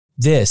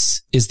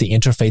This is the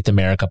Interfaith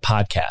America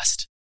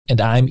podcast, and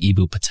I'm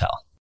Eboo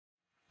Patel.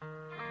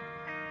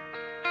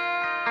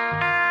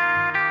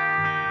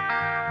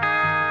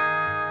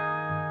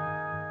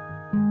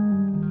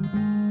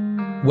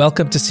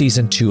 Welcome to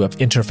Season 2 of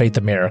Interfaith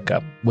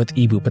America with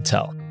Eboo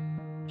Patel.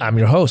 I'm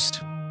your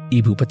host,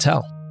 Eboo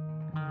Patel.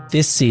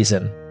 This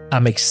season,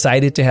 I'm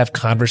excited to have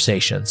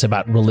conversations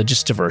about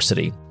religious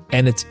diversity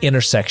and its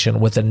intersection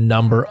with a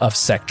number of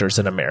sectors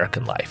in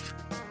American life.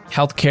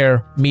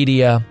 Healthcare,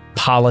 media,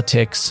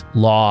 politics,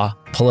 law,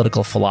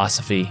 political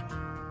philosophy.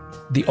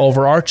 The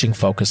overarching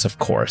focus, of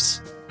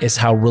course, is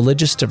how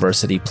religious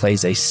diversity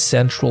plays a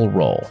central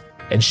role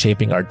in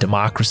shaping our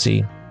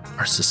democracy,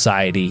 our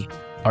society,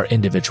 our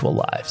individual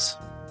lives.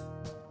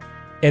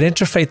 At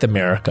Interfaith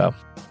America,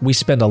 we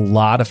spend a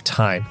lot of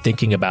time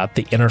thinking about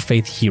the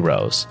interfaith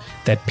heroes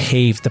that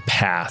paved the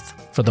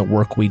path for the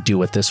work we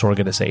do at this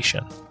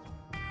organization.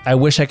 I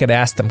wish I could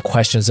ask them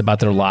questions about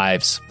their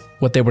lives,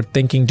 what they were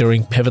thinking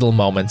during pivotal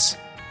moments,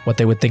 what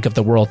they would think of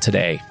the world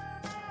today.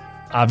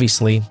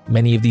 Obviously,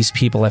 many of these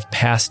people have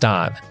passed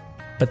on,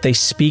 but they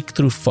speak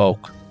through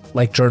folk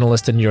like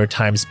journalist and New York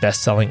Times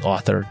bestselling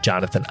author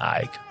Jonathan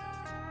Eig.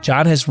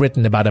 John has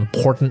written about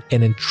important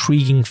and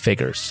intriguing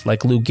figures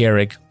like Lou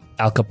Gehrig,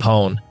 Al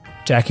Capone,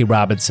 Jackie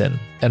Robinson,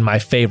 and my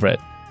favorite,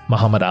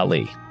 Muhammad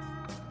Ali.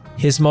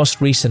 His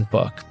most recent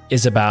book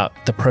is about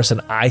the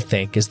person I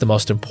think is the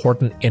most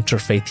important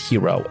interfaith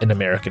hero in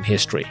American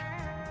history.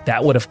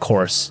 That would, of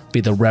course,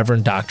 be the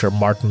Reverend Dr.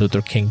 Martin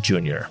Luther King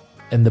Jr.,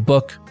 and the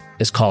book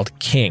is called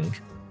King,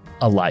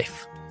 A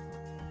Life.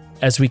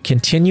 As we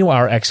continue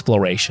our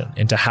exploration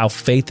into how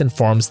faith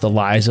informs the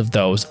lives of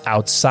those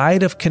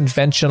outside of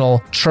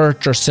conventional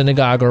church or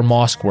synagogue or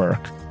mosque work,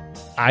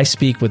 I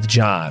speak with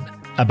John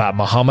about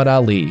Muhammad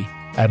Ali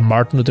and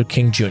Martin Luther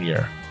King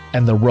Jr.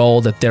 and the role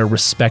that their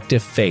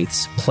respective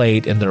faiths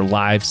played in their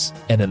lives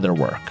and in their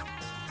work.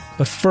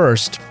 But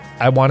first,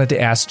 I wanted to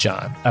ask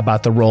John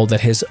about the role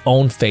that his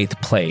own faith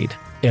played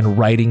in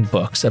writing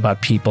books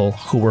about people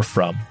who were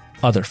from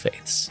other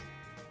faiths.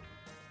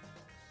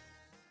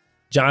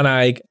 John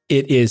Eig,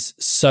 it is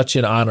such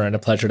an honor and a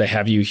pleasure to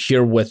have you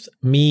here with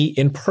me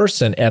in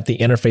person at the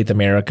Interfaith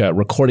America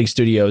recording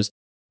studios.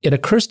 It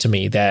occurs to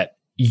me that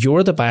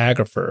you're the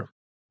biographer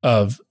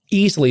of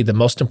easily the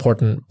most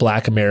important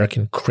Black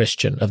American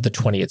Christian of the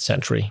 20th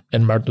century,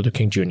 and Martin Luther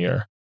King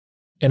Jr.,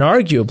 and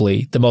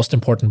arguably the most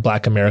important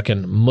Black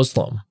American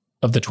Muslim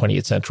of the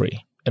 20th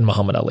century, and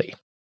Muhammad Ali.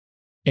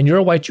 And you're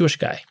a white Jewish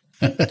guy.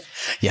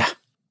 Yeah.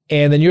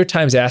 And the New York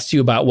Times asked you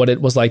about what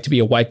it was like to be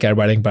a white guy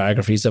writing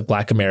biographies of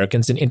Black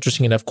Americans. An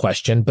interesting enough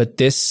question, but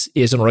this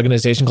is an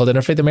organization called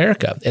Interfaith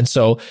America. And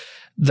so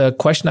the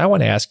question I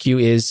want to ask you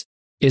is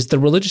the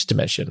religious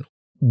dimension.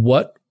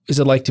 What is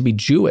it like to be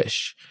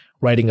Jewish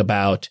writing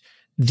about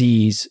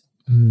these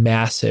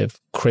massive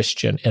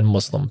Christian and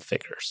Muslim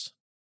figures?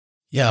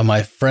 Yeah,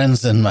 my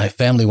friends and my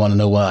family want to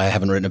know why I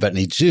haven't written about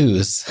any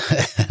Jews.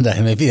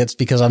 And maybe it's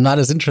because I'm not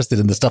as interested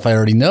in the stuff I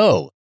already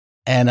know.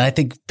 And I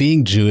think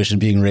being Jewish and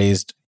being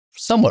raised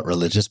somewhat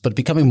religious, but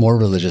becoming more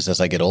religious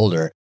as I get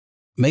older,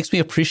 makes me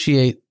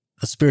appreciate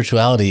the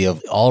spirituality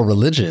of all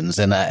religions.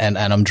 And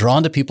I'm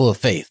drawn to people of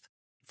faith,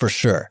 for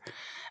sure.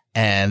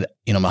 And,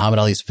 Muhammad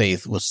Ali's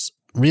faith was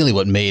really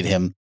what made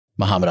him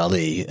Muhammad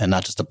Ali and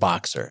not just a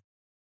boxer.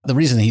 The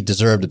reason he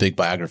deserved a big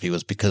biography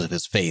was because of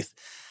his faith,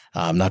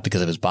 not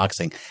because of his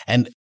boxing.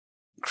 And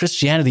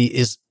Christianity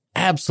is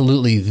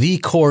absolutely the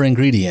core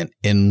ingredient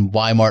in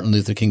why Martin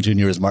Luther King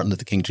Jr. is Martin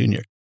Luther King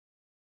Jr.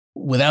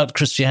 Without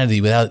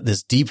Christianity, without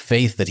this deep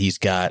faith that he's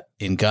got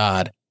in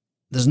God,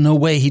 there's no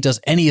way he does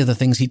any of the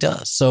things he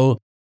does. So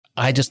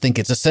I just think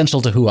it's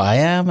essential to who I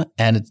am,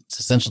 and it's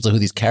essential to who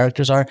these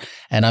characters are.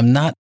 And I'm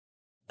not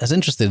as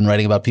interested in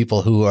writing about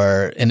people who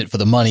are in it for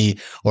the money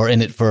or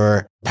in it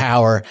for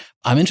power.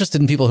 I'm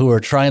interested in people who are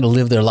trying to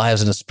live their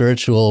lives in a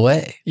spiritual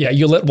way. Yeah,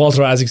 you let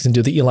Walter Isaacson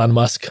do the Elon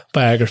Musk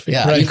biography.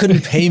 Yeah, right? You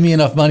couldn't pay me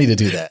enough money to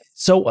do that.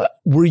 So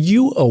were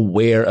you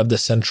aware of the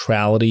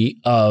centrality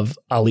of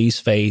Ali's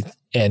faith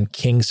and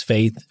King's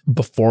faith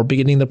before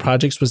beginning the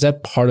projects? Was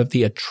that part of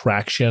the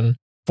attraction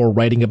for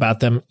writing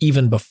about them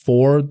even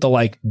before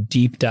the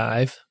deep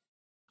dive?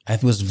 I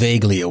was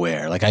vaguely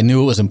aware. I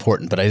knew it was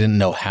important, but I didn't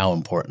know how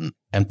important.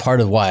 And part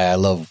of why I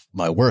love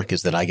my work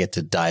is that I get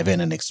to dive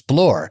in and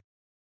explore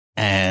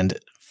and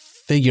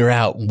figure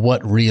out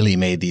what really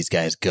made these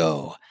guys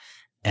go.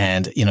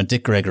 And,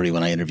 Dick Gregory,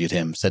 when I interviewed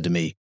him, said to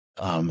me,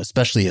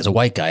 especially as a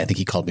white guy, I think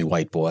he called me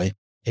white boy,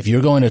 if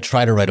you're going to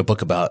try to write a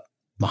book about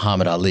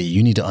Muhammad Ali,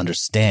 you need to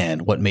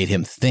understand what made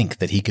him think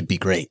that he could be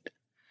great.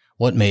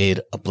 What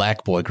made a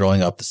black boy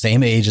growing up the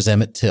same age as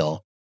Emmett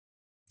Till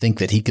think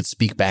that he could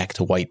speak back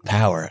to white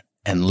power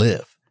and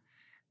live?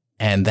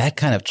 And that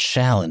kind of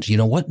challenge,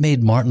 what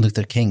made Martin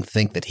Luther King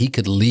think that he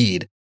could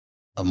lead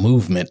a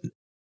movement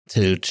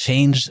to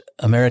change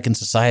American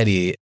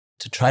society,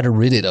 to try to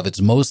rid it of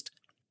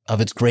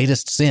its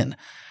greatest sin?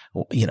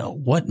 What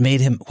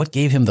gave him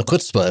the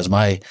chutzpah, as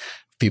my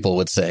people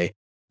would say?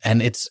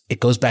 And it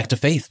goes back to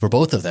faith for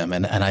both of them.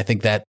 And I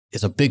think that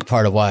is a big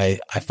part of why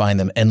I find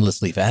them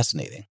endlessly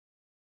fascinating.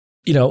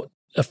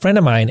 A friend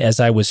of mine, as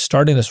I was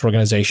starting this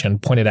organization,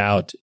 pointed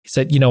out, he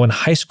said, in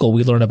high school,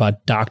 we learn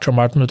about Dr.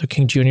 Martin Luther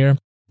King Jr.,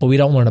 but we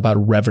don't learn about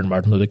Reverend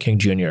Martin Luther King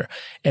Jr.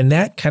 And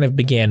that kind of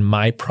began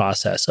my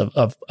process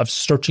of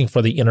searching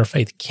for the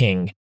interfaith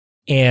king.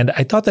 And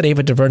I thought that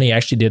Ava DuVernay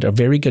actually did a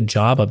very good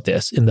job of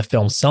this in the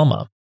film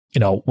Selma.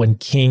 When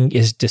King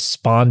is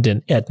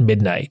despondent at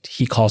midnight,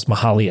 he calls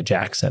Mahalia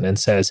Jackson and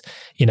says,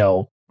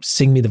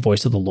 sing me the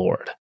voice of the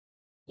Lord.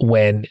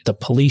 When the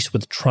police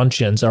with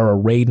truncheons are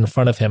arrayed in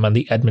front of him on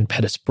the Edmund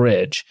Pettus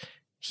Bridge,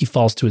 he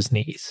falls to his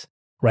knees,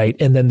 right?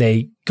 And then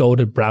they go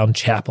to Brown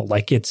Chapel.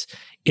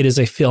 It is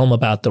a film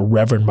about the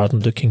Reverend Martin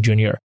Luther King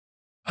Jr.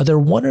 Are there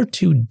one or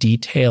two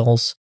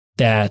details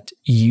that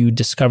you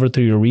discovered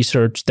through your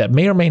research that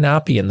may or may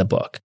not be in the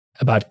book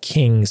about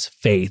King's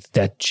faith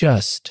that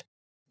just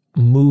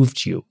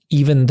moved you,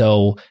 even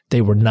though they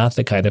were not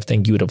the kind of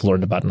thing you would have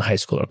learned about in high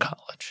school or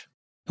college?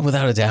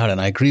 Without a doubt,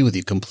 and I agree with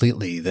you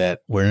completely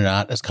that we're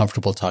not as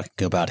comfortable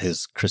talking about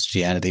his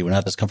Christianity. We're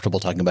not as comfortable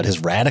talking about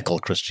his radical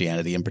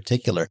Christianity in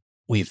particular.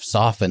 We've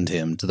softened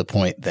him to the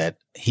point that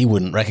he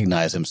wouldn't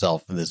recognize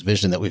himself in this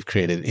vision that we've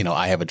created.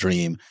 I have a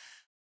dream.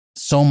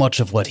 So much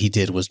of what he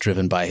did was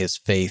driven by his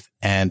faith.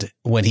 And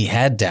when he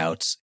had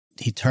doubts,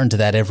 he turned to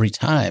that every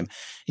time.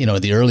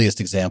 The earliest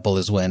example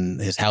is when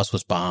his house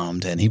was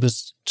bombed and he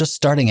was just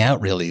starting out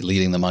really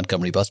leading the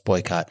Montgomery bus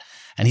boycott.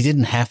 And he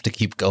didn't have to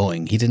keep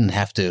going. He didn't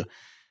have to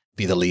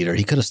be the leader.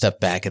 He could have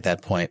stepped back at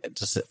that point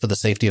just for the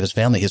safety of his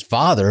family. His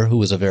father, who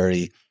was a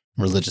very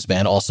religious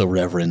man, also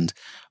Reverend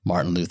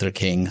Martin Luther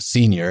King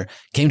Sr.,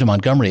 came to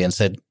Montgomery and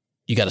said,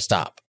 you got to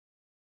stop.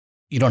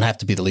 You don't have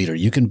to be the leader.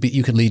 You can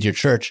lead your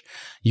church.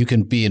 You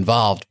can be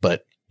involved,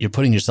 but you're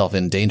putting yourself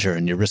in danger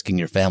and you're risking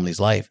your family's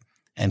life.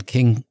 And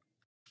King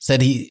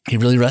said he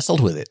really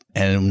wrestled with it.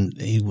 And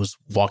he was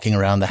walking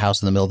around the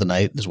house in the middle of the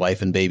night. His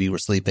wife and baby were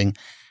sleeping.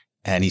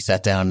 And he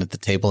sat down at the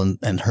table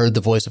and heard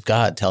the voice of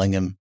God telling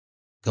him,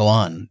 go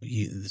on.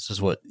 This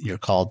is what you're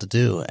called to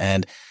do.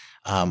 And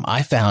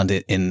I found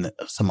it in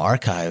some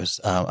archives,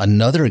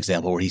 another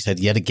example where he said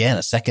yet again,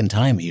 a second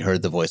time, he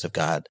heard the voice of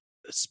God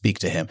speak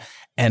to him.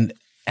 And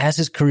as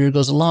his career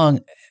goes along,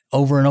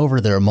 over and over,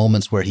 there are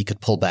moments where he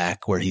could pull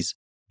back, where he's,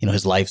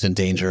 his life's in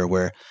danger,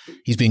 where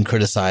he's being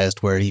criticized,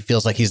 where he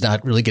feels like he's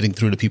not really getting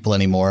through to people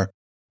anymore.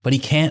 But he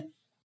can't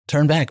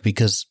turn back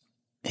because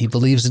he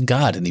believes in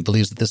God and he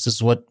believes that this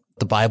is what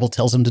the Bible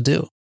tells him to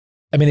do.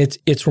 I mean,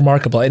 it's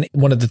remarkable. And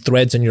one of the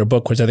threads in your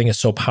book, which I think is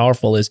so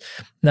powerful, is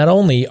not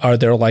only are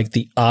there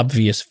the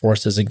obvious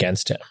forces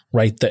against him,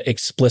 right? The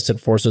explicit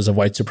forces of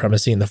white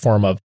supremacy in the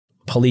form of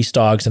police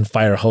dogs and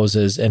fire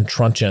hoses and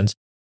truncheons,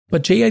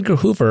 but J. Edgar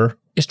Hoover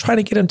is trying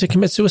to get him to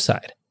commit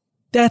suicide.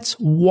 That's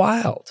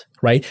wild,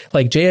 right?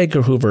 J.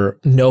 Edgar Hoover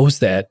knows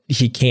that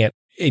he can't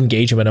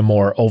engage him in a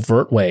more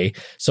overt way.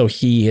 So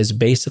he is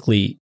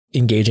basically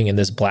engaging in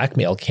this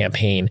blackmail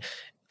campaign,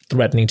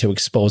 threatening to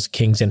expose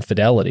King's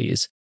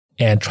infidelities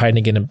and trying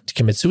to get him to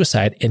commit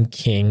suicide, and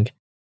King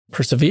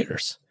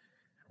perseveres,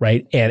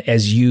 right? And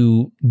as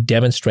you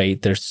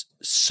demonstrate, there's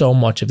so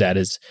much of that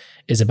is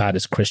about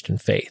his Christian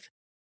faith.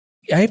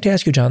 I have to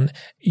ask you, John,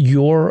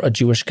 you're a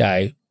Jewish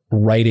guy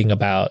writing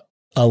about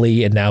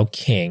Ali and now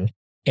King,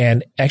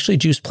 and actually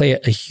Jews play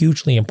a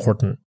hugely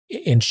important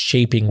and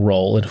shaping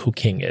role in who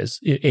King is.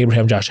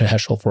 Abraham Joshua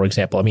Heschel, for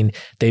example, I mean,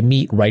 they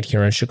meet right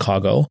here in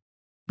Chicago,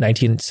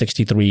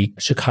 1963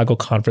 Chicago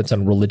Conference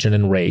on Religion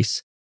and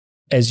Race.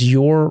 As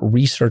you're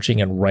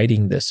researching and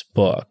writing this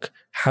book,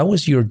 how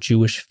is your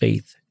Jewish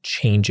faith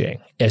changing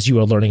as you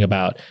are learning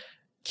about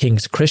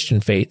King's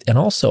Christian faith and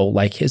also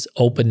his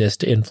openness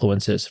to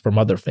influences from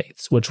other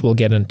faiths, which we'll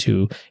get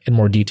into in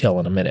more detail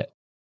in a minute?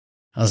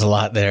 There's a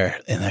lot there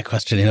in that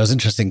question. It was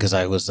interesting because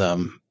I was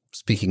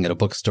speaking at a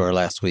bookstore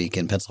last week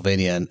in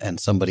Pennsylvania, and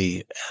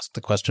somebody asked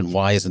the question,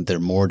 why isn't there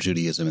more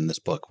Judaism in this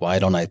book? Why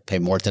don't I pay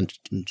more attention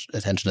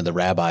to the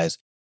rabbis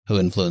who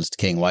influenced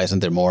King? Why isn't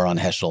there more on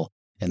Heschel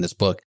in this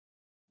book?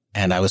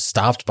 And I was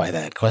stopped by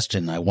that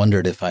question. I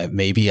wondered if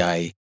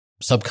I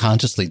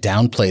subconsciously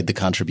downplayed the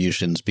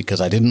contributions because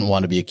I didn't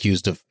want to be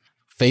accused of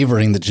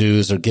favoring the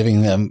Jews or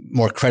giving them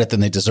more credit than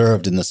they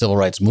deserved in the civil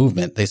rights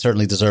movement. They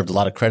certainly deserved a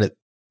lot of credit.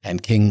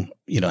 And King,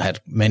 had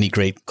many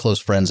great close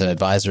friends and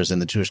advisors in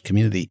the Jewish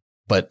community.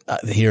 But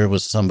here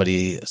was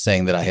somebody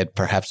saying that I had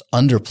perhaps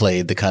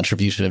underplayed the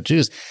contribution of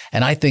Jews.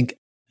 And I think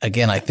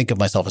of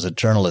myself as a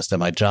journalist, and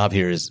my job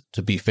here is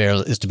to be fair,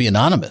 is to be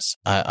anonymous.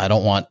 I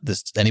don't want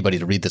anybody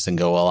to read this and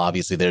go, well,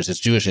 obviously there's this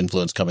Jewish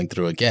influence coming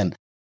through again.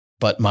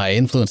 But my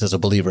influence as a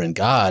believer in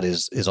God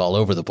is all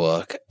over the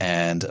book.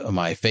 And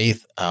my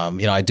faith,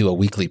 I do a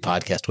weekly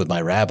podcast with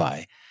my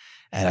rabbi.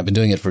 And I've been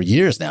doing it for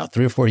years now,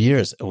 3 or 4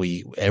 years.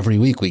 Every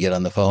week we get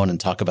on the phone and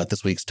talk about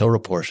this week's Torah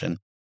portion.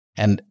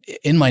 And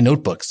in my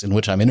notebooks, in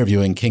which I'm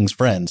interviewing King's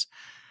friends,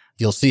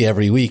 you'll see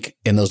every week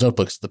in those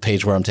notebooks the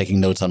page where I'm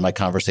taking notes on my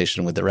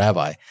conversation with the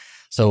rabbi.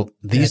 So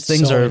these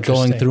things are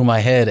going through my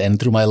head and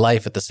through my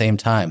life at the same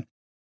time.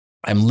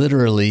 I'm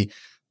literally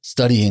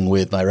studying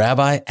with my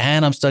rabbi,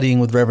 and I'm studying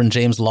with Reverend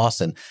James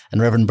Lawson and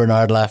Reverend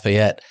Bernard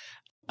Lafayette.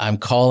 I'm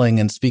calling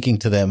and speaking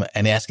to them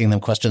and asking them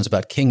questions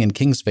about King and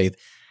King's faith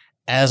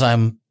as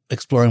I'm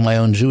exploring my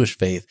own Jewish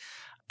faith.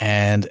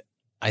 And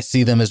I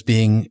see them as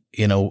being,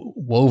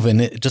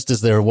 woven just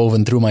as they're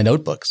woven through my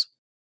notebooks.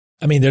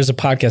 I mean, there's a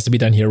podcast to be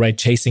done here, right?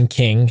 Chasing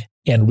King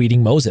and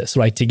reading Moses,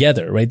 right?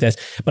 Together, right?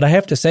 But I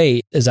have to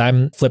say, as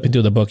I'm flipping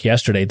through the book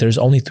yesterday, there's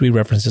only 3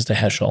 references to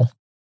Heschel.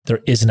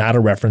 There is not a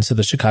reference to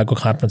the Chicago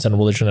Conference on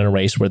Religion and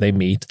Race where they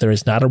meet. There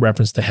is not a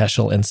reference to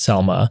Heschel and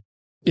Selma.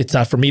 It's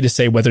not for me to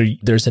say whether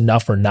there's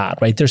enough or not,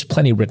 right? There's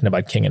plenty written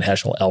about King and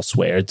Heschel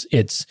elsewhere.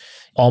 It's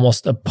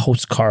almost a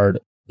postcard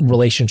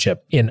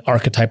relationship in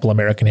archetypal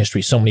American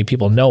history. So many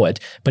people know it.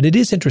 But it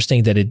is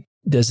interesting that it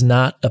does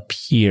not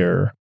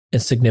appear in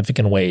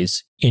significant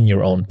ways in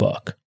your own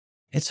book.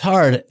 It's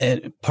hard.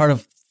 Part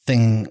of the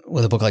thing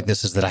with a book like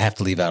this is that I have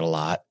to leave out a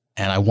lot.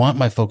 And I want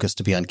my focus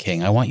to be on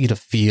King. I want you to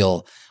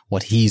feel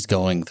what he's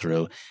going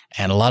through.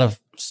 And a lot of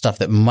stuff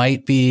that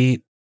might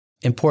be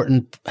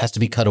important has to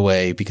be cut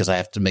away because I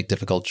have to make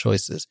difficult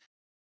choices.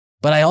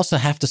 But I also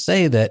have to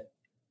say that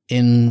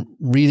in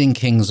reading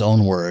King's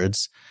own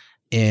words,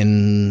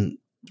 in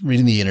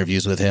reading the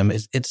interviews with him,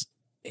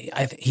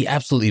 he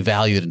absolutely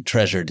valued and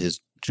treasured his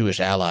Jewish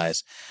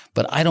allies.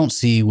 But I don't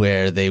see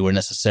where they were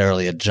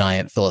necessarily a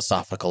giant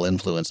philosophical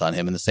influence on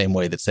him in the same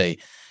way that, say,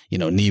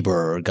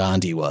 Niebuhr or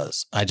Gandhi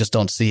was. I just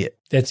don't see it.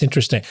 That's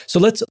interesting. So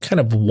let's kind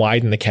of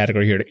widen the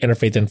category here to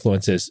interfaith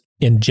influences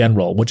in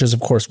general, which is,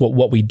 of course,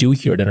 what we do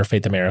here at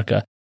Interfaith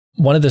America.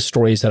 One of the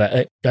stories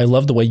that I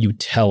love the way you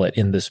tell it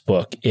in this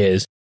book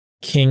is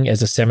King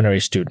as a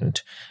seminary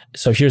student.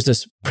 So here's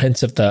this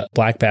prince of the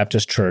Black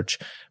Baptist Church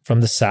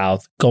from the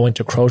South going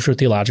to Crozer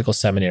Theological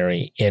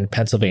Seminary in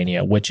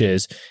Pennsylvania, which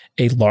is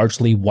a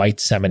largely white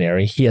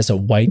seminary. He has a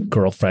white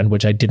girlfriend,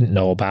 which I didn't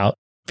know about.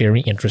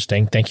 Very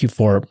interesting. Thank you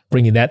for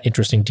bringing that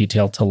interesting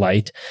detail to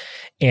light.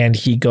 And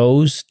he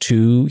goes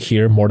to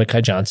hear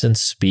Mordecai Johnson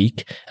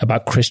speak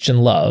about Christian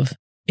love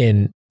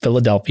in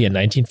Philadelphia in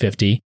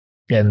 1950.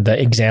 And the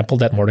example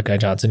that Mordecai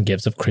Johnson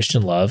gives of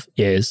Christian love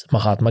is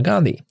Mahatma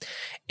Gandhi.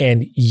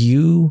 And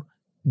you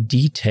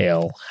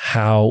detail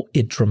how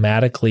it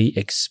dramatically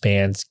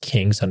expands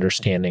King's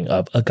understanding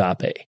of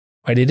agape,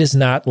 right? It is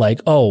not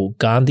like, oh,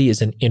 Gandhi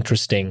is an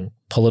interesting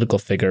political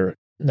figure,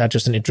 not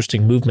just an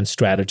interesting movement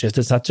strategist.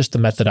 It's not just the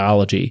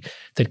methodology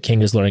that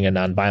King is learning in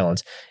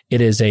nonviolence.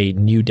 It is a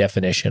new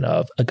definition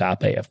of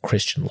agape, of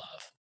Christian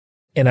love.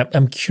 And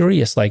I'm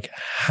curious,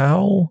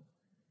 how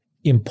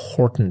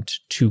important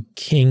to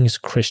King's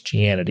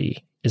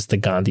Christianity is the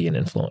Gandhian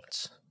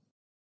influence?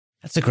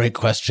 That's a great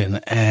question.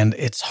 And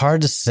it's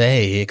hard to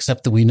say,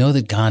 except that we know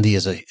that Gandhi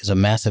is a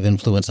massive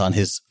influence on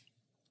his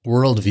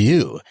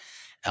worldview,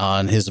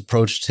 on his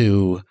approach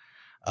to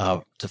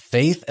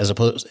faith, as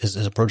opposed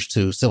his approach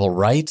to civil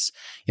rights.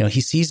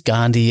 He sees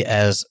Gandhi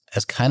as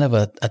kind of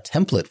a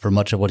template for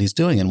much of what he's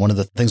doing. And one of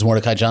the things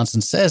Mordecai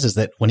Johnson says is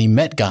that when he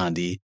met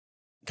Gandhi,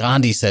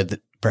 Gandhi said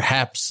that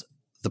perhaps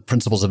the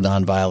principles of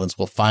nonviolence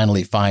will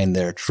finally find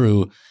their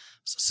true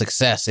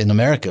success in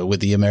America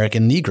with the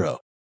American Negro.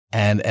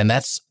 And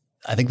that's,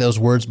 I think those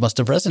words must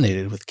have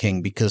resonated with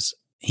King because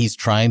he's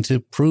trying to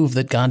prove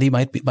that Gandhi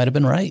might have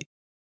been right.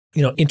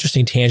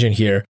 Interesting tangent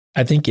here.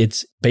 I think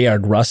it's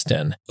Bayard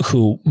Rustin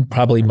who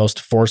probably most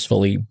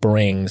forcefully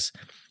brings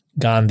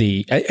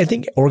Gandhi, I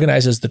think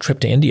organizes the trip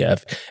to India.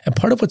 And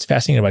part of what's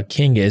fascinating about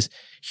King is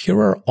here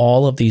are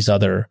all of these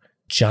other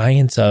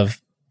giants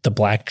of the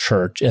Black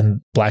church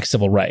and Black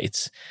civil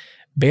rights.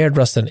 Bayard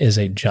Rustin is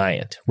a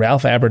giant.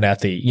 Ralph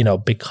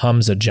Abernathy,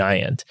 becomes a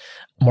giant.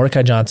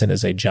 Mordecai Johnson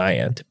is a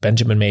giant.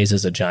 Benjamin Mays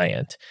is a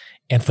giant.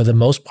 And for the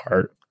most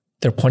part,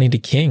 they're pointing to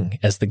King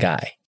as the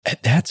guy.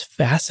 That's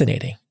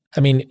fascinating. I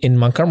mean, in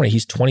Montgomery,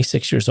 he's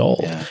 26 years old.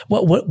 Yeah.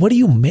 What do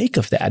you make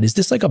of that? Is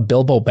this like a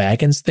Bilbo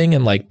Baggins thing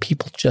and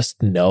people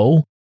just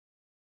know?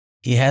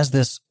 He has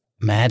this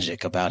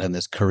magic about him,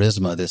 this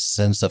charisma, this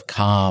sense of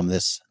calm,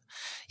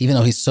 even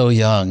though he's so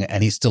young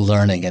and he's still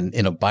learning.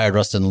 And, Bayard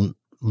Rustin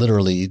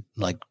literally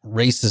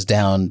races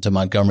down to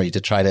Montgomery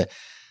to try to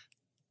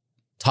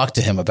talk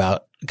to him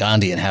about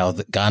Gandhi and how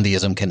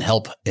Gandhiism can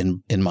help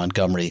in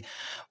Montgomery.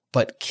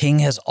 But King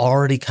has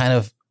already kind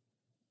of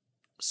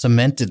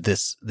cemented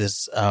this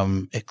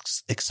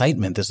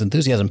excitement, this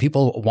enthusiasm.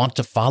 People want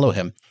to follow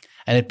him.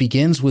 And it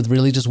begins with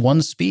really just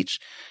one speech.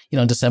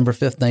 On December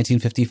 5th,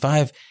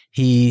 1955,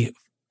 he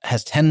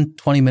has 10,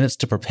 20 minutes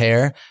to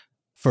prepare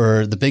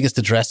for the biggest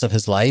address of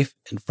his life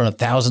in front of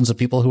thousands of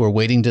people who are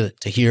waiting to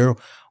hear,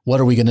 what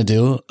are we going to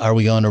do? Are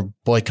we going to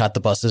boycott the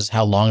buses?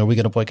 How long are we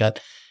going to boycott?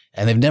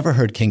 And they've never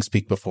heard King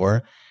speak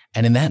before.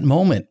 And in that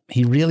moment,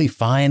 he really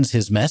finds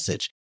his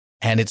message.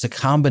 And it's a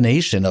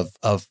combination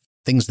of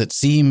things that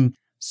seem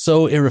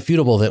so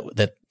irrefutable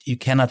that you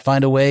cannot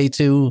find a way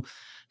to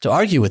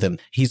argue with him.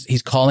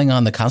 He's calling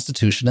on the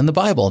Constitution and the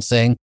Bible and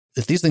saying,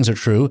 if these things are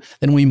true,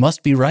 then we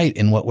must be right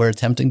in what we're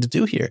attempting to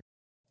do here.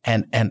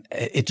 And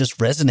it just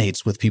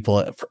resonates with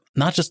people,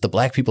 not just the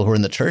Black people who are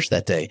in the church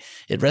that day.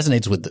 It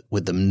resonates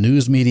with the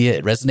news media.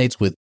 It resonates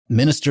with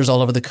ministers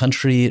all over the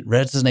country. It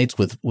resonates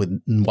with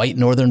white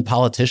Northern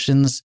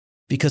politicians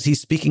because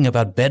he's speaking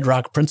about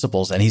bedrock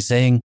principles. And he's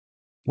saying,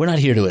 we're not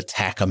here to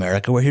attack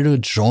America. We're here to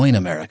join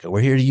America.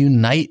 We're here to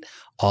unite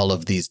all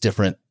of these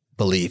different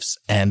beliefs.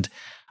 And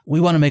we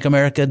want to make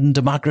America and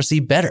democracy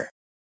better.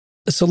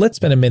 So let's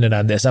spend a minute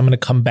on this. I'm going to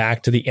come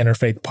back to the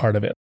interfaith part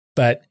of it.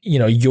 But,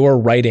 you're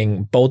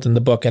writing both in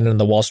the book and in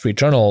the Wall Street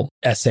Journal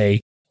essay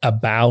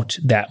about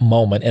that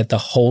moment at the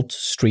Holt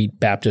Street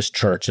Baptist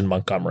Church in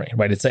Montgomery,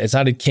 right? It's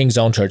not a King's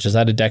Own Church. It's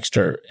not a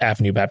Dexter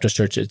Avenue Baptist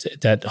Church. It's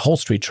at Holt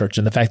Street Church.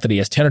 And the fact that he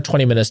has 10 or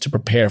 20 minutes to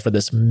prepare for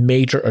this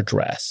major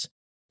address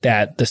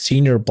that the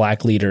senior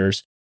Black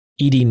leaders,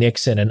 E.D.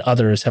 Nixon and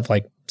others, have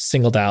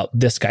singled out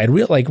this guy.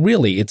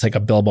 Really, it's like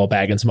a Bilbo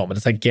Baggins moment.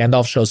 It's like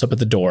Gandalf shows up at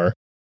the door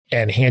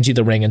and hands you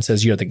the ring and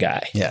says, you're the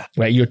guy. Yeah.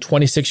 Right? You're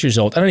 26 years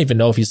old. I don't even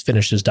know if he's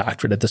finished his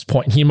doctorate at this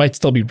point. He might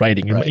still be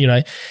writing,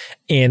 right.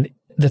 And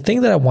the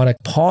thing that I want to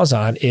pause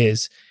on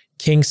is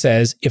King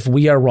says, if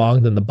we are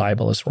wrong, then the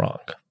Bible is wrong.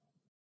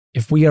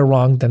 If we are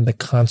wrong, then the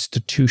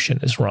Constitution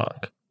is wrong.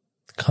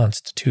 The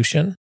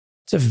Constitution?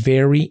 It's a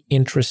very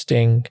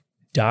interesting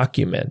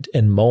document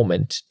and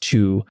moment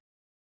to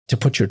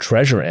put your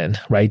treasure in,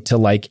 right?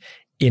 To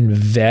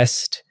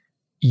invest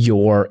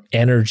your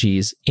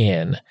energies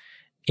in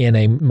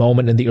a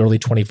moment in the early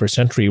 21st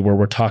century where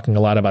we're talking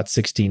a lot about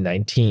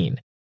 1619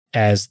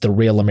 as the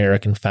real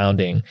American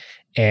founding,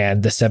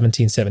 and the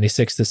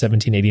 1776 to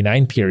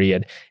 1789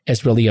 period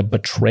as really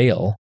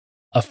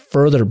a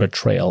further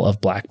betrayal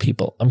of Black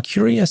people. I'm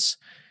curious,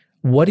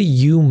 what do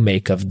you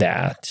make of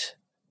that?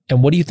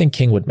 And what do you think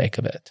King would make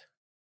of it?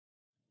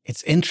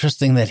 It's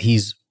interesting that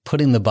he's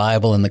putting the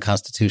Bible and the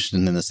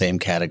Constitution in the same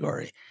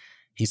category.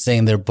 He's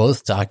saying they're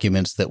both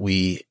documents that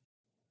we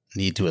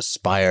need to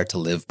aspire to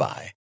live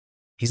by.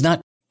 He's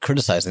not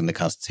criticizing the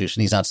Constitution.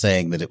 He's not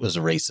saying that it was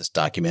a racist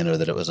document or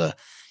that it was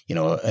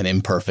an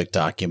imperfect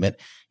document.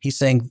 He's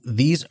saying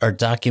these are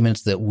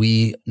documents that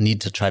we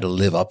need to try to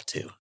live up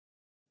to.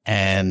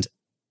 And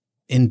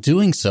in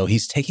doing so,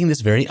 he's taking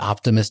this very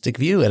optimistic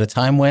view at a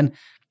time when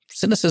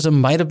cynicism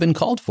might have been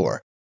called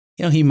for.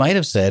 He might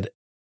have said,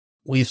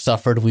 we've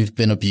suffered, we've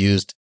been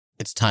abused.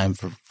 It's time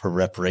for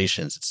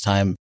reparations. It's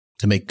time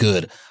to make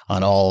good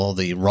on all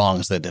the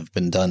wrongs that have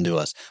been done to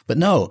us. But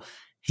no,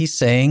 he's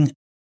saying,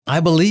 I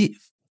believe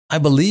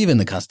in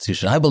the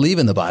Constitution. I believe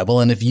in the Bible.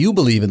 And if you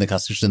believe in the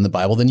Constitution and the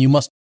Bible, then you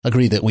must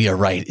agree that we are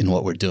right in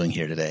what we're doing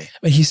here today.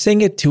 But he's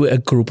saying it to a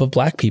group of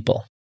Black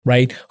people,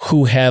 right?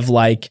 Who have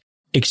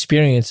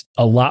experienced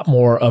a lot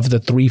more of the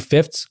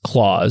 3/5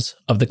 clause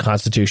of the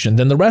Constitution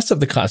than the rest of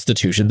the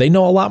Constitution. They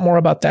know a lot more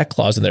about that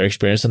clause in their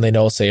experience than they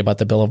know, say, about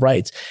the Bill of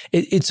Rights.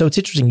 So it's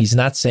interesting. He's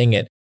not saying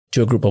it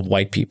to a group of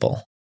white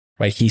people,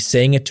 right? He's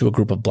saying it to a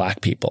group of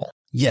Black people.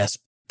 Yes,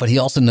 but he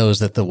also knows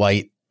that the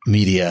white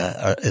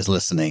media is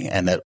listening,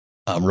 and that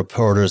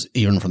reporters,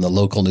 even from the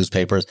local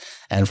newspapers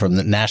and from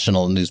the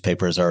national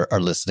newspapers, are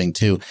listening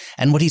too.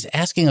 And what he's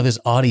asking of his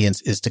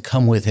audience is to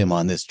come with him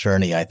on this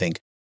journey, I think.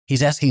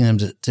 He's asking them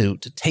to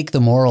take the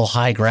moral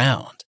high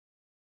ground,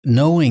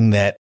 knowing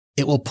that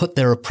it will put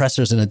their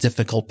oppressors in a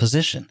difficult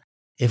position.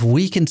 If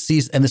we can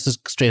seize, and this is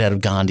straight out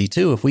of Gandhi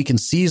too, if we can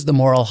seize the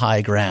moral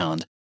high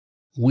ground,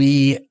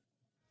 we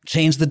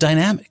change the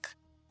dynamic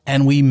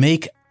and we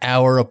make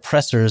our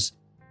oppressors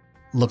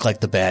look like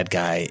the bad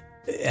guy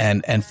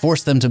and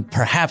force them to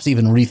perhaps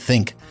even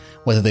rethink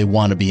whether they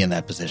want to be in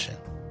that position.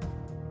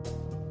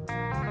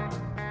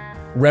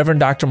 Reverend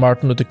Dr.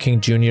 Martin Luther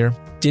King Jr.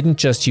 didn't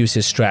just use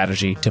his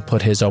strategy to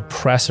put his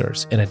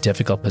oppressors in a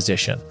difficult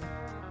position.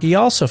 He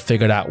also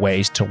figured out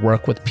ways to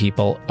work with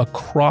people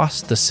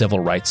across the civil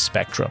rights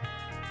spectrum,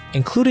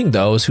 including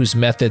those whose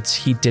methods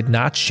he did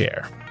not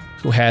share,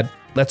 who had,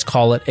 let's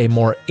call it, a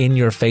more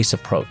in-your-face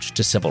approach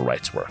to civil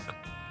rights work.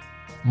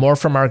 More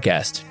from our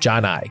guest,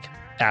 John Eig,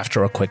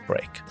 after a quick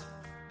break.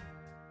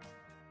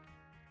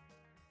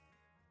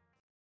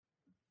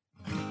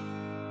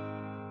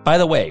 By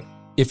the way,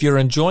 if you're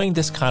enjoying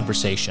this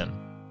conversation,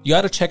 you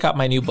ought to check out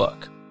my new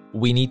book,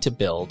 We Need to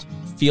Build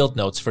Field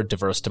Notes for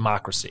Diverse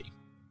Democracy.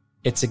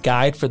 It's a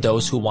guide for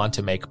those who want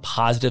to make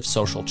positive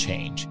social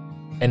change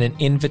and an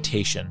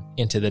invitation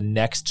into the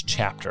next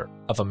chapter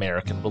of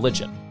American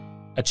religion,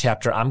 a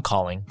chapter I'm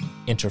calling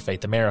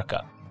Interfaith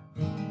America.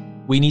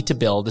 We Need to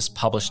Build is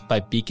published by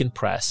Beacon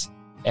Press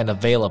and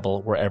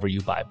available wherever you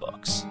buy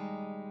books.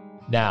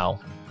 Now,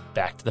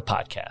 back to the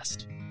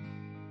podcast.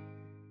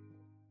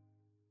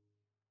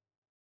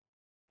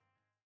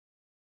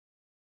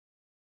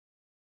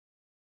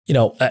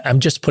 I'm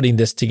just putting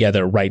this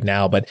together right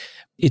now, but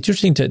it's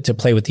interesting to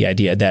play with the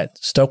idea that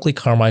Stokely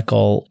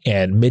Carmichael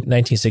and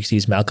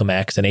mid-1960s Malcolm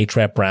X and H.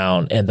 Rap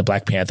Brown and the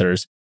Black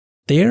Panthers,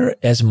 they're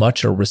as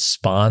much a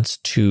response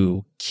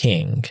to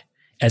King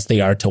as they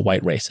are to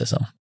white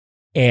racism.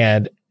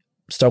 And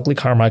Stokely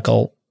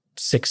Carmichael,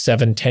 6,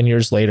 7, 10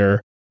 years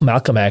later,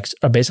 Malcolm X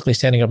are basically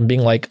standing up and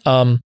being like,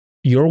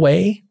 your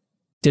way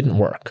didn't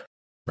work,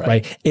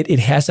 right? It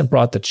hasn't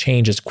brought the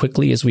change as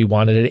quickly as we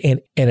wanted it.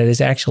 And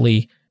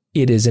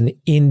it is an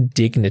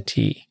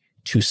indignity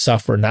to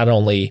suffer not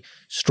only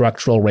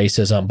structural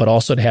racism, but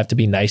also to have to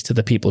be nice to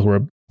the people who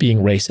are being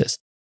racist.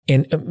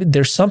 And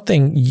there's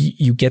something,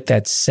 you get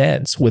that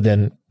sense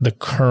within the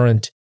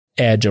current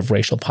edge of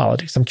racial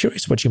politics. I'm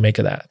curious what you make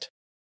of that.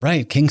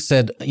 Right. King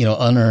said,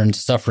 unearned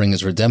suffering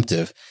is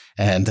redemptive.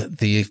 And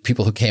the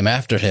people who came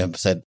after him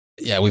said,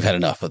 yeah, we've had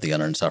enough of the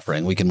unearned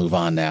suffering. We can move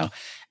on now.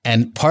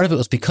 And part of it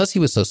was because he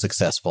was so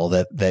successful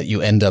that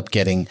you end up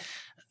getting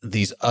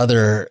these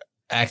other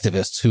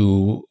activists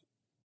who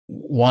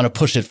want to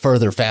push it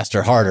further,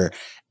 faster, harder,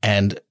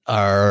 and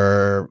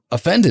are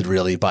offended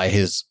really by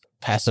his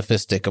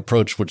pacifistic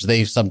approach, which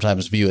they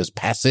sometimes view as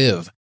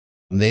passive.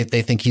 They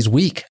think he's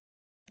weak.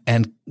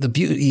 And the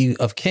beauty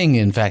of King,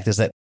 in fact, is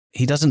that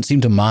he doesn't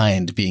seem to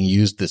mind being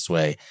used this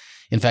way.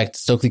 In fact,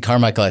 Stokely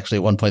Carmichael actually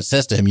at one point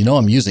says to him,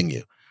 I'm using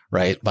you,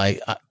 right? My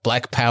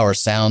black power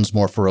sounds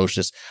more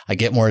ferocious. I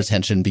get more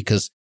attention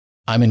because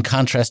I'm in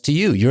contrast to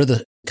you. You're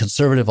the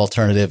conservative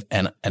alternative,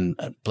 and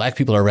black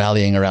people are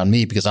rallying around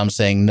me because I'm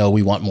saying, no,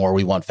 we want more,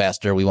 we want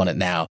faster, we want it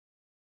now.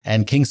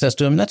 And King says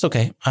to him, that's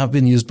okay. I've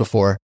been used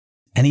before.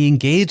 And he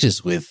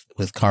engages with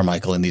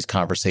Carmichael in these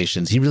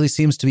conversations. He really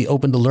seems to be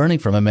open to learning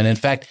from him. And in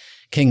fact,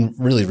 King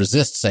really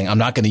resists saying, I'm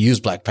not going to use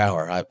black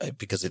power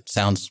because it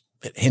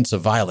hints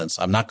of violence.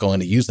 I'm not going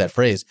to use that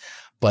phrase.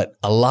 But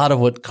a lot of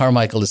what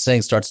Carmichael is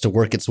saying starts to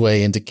work its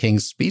way into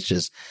King's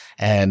speeches.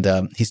 And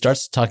he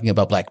starts talking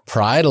about black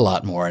pride a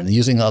lot more and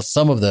using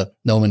some of the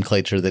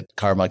nomenclature that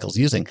Carmichael's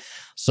using.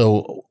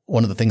 So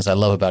one of the things I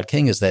love about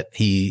King is that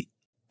he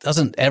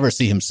doesn't ever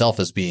see himself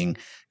as being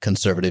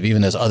conservative,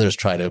 even as others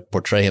try to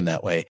portray him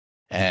that way.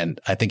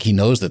 And I think he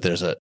knows that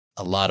there's a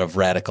lot of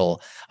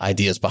radical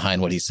ideas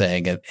behind what he's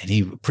saying. And he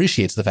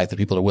appreciates the fact that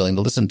people are willing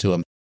to listen to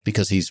him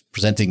because he's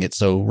presenting it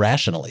so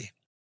rationally.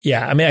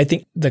 Yeah, I mean, I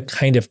think the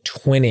kind of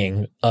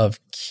twinning of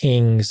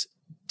King's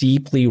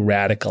deeply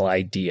radical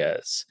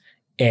ideas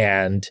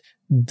and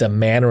the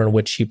manner in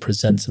which he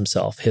presents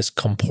himself, his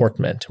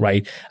comportment,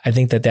 right? I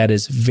think that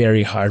is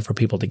very hard for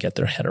people to get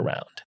their head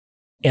around.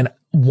 And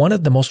one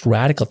of the most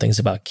radical things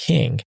about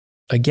King,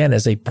 again,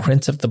 as a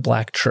prince of the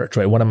black church,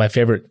 right? One of my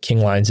favorite King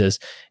lines is,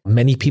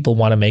 many people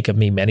want to make of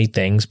me many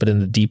things, but in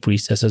the deep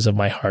recesses of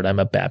my heart, I'm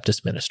a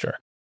Baptist minister.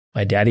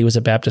 My daddy was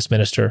a Baptist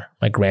minister.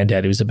 My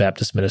granddaddy was a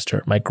Baptist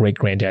minister. My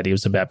great-granddaddy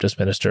was a Baptist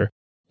minister.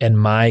 And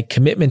my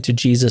commitment to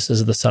Jesus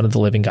as the Son of the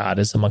living God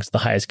is amongst the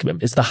highest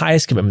commitment. It's the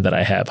highest commitment that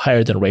I have,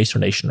 higher than race or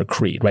nation or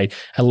creed, right?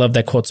 I love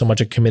that quote so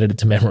much I committed it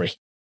to memory.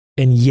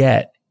 And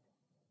yet,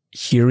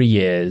 here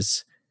he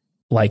is,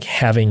 like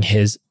having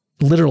his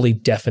literally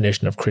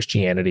definition of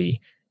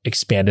Christianity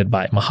expanded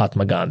by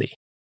Mahatma Gandhi.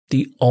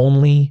 The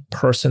only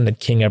person that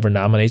King ever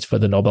nominates for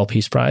the Nobel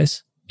Peace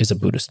Prize is a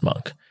Buddhist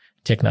monk,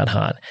 Thich Nhat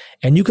Hanh.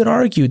 And you could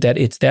argue that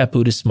it's that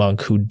Buddhist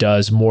monk who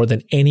does more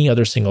than any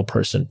other single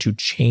person to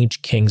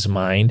change King's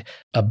mind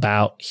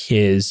about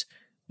his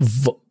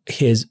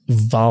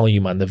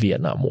volume on the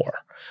Vietnam War.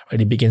 Right?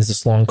 He begins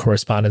this long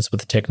correspondence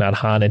with Thich Nhat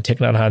Hanh, and Thich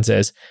Nhat Hanh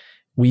says,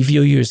 we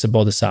view you as a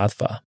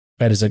bodhisattva,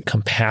 right? As a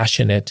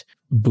compassionate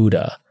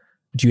Buddha.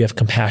 Do you have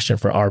compassion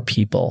for our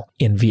people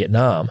in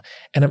Vietnam?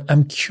 And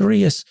I'm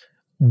curious,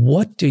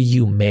 what do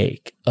you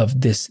make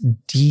of this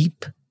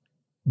deep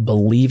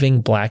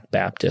believing Black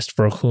Baptist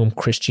for whom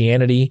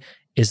Christianity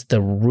is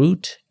the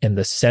root and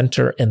the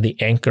center and the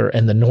anchor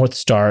and the North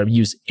Star,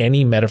 use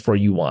any metaphor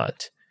you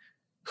want,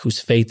 whose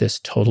faith is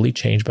totally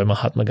changed by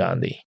Mahatma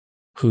Gandhi,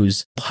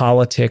 whose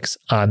politics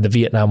on the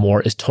Vietnam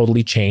War is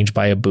totally changed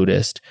by a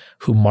Buddhist,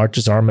 who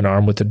marches arm in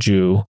arm with a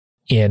Jew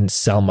in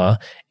Selma,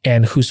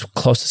 and whose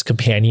closest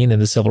companion in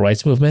the civil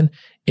rights movement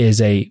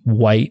is a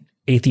white,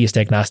 atheist,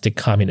 agnostic,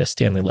 communist,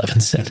 Stanley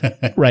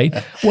Levinson, right?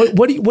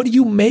 What do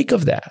you make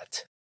of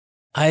that?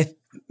 I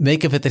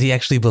make of it that he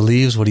actually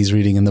believes what he's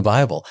reading in the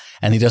Bible,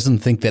 and he doesn't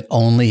think that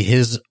only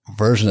his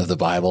version of the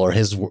Bible or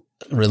his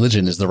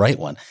religion is the right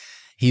one.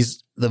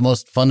 The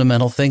most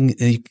fundamental thing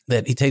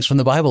that he takes from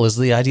the Bible is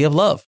the idea of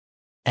love.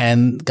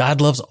 And God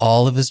loves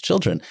all of his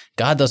children.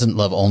 God doesn't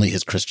love only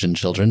his Christian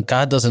children.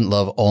 God doesn't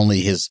love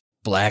only his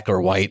black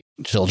or white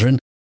children.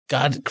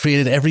 God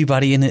created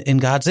everybody in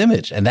God's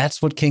image. And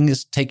that's what King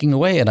is taking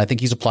away. And I think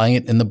he's applying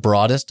it in the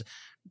broadest,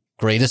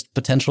 greatest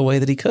potential way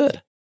that he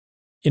could.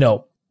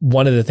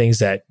 One of the things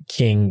that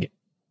King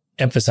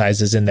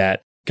emphasizes in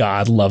that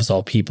God loves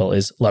all people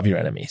is love your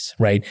enemies,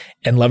 right?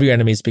 And love your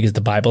enemies because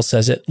the Bible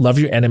says it. Love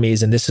your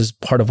enemies, and this is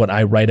part of what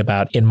I write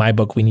about in my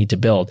book, We Need to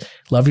Build.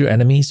 Love your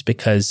enemies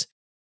because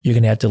you're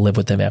going to have to live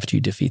with them after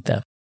you defeat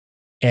them.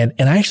 And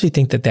I actually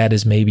think that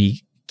is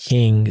maybe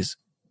King's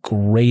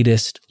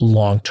greatest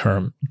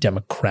long-term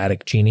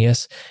democratic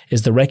genius,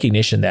 is the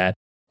recognition that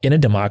in a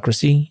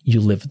democracy,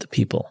 you live with the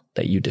people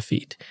that you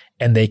defeat,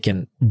 and they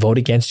can vote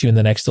against you in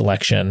the next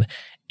election,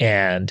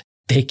 and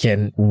they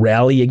can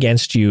rally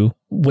against you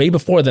way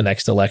before the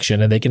next election,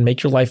 and they can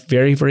make your life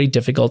very, very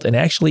difficult. And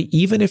actually,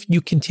 even if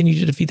you continue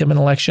to defeat them in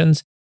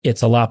elections,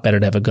 it's a lot better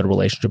to have a good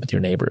relationship with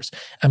your neighbors.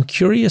 I'm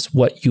curious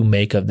what you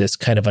make of this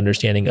kind of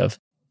understanding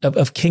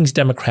of King's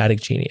democratic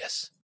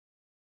genius.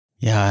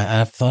 Yeah,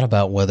 I've thought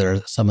about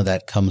whether some of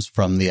that comes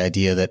from the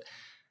idea that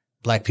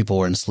Black people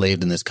were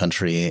enslaved in this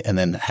country, and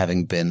then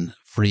having been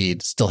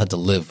freed, still had to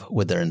live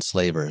with their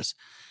enslavers.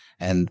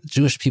 And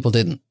Jewish people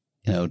didn't.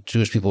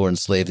 Jewish people were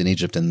enslaved in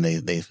Egypt, and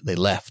they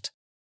left.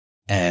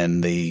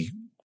 And they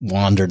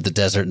wandered the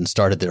desert and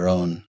started their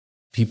own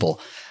people.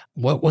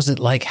 What was it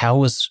like? How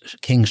was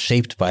King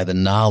shaped by the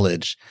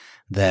knowledge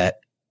that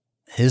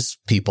his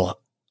people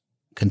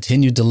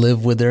continued to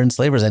live with their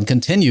enslavers and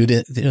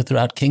continued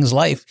throughout King's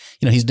life?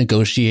 He's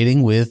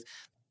negotiating with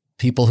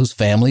people whose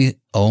family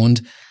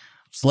owned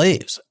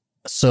slaves.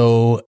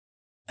 So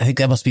I think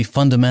that must be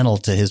fundamental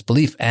to his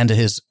belief and to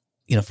his,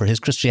 for his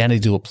Christianity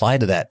to apply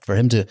to that, for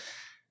him to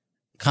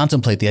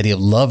contemplate the idea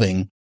of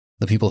loving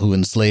the people who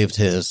enslaved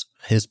his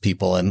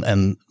people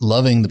and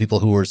loving the people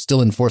who were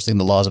still enforcing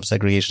the laws of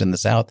segregation in the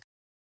South.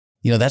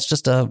 That's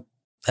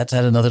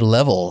at another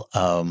level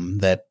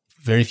that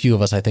very few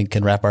of us, I think,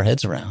 can wrap our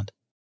heads around.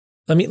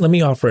 Let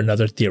me offer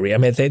another theory. I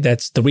mean,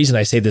 that's the reason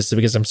I say this is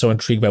because I'm so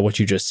intrigued by what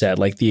you just said,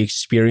 like the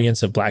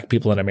experience of Black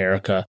people in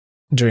America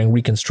during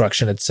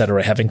Reconstruction, et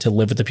cetera, having to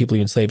live with the people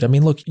you enslaved. I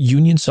mean, look,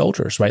 Union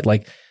soldiers, right?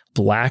 Like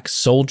Black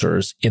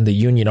soldiers in the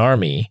Union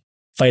Army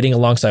fighting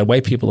alongside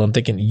white people and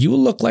thinking, you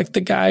look like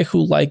the guy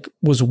who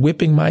was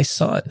whipping my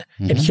son.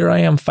 Mm-hmm. And here I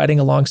am fighting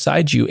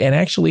alongside you. And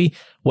actually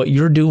what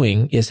you're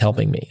doing is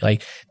helping me.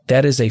 Like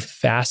that is a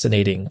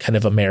fascinating kind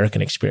of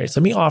American experience.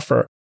 Let me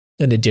offer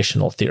an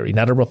additional theory,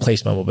 not a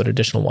replacement, but an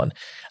additional one.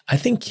 I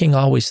think King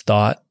always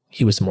thought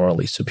he was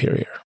morally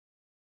superior.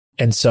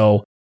 And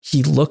so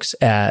he looks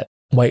at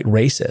white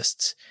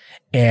racists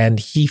and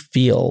he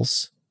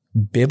feels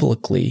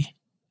biblically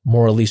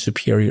morally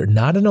superior,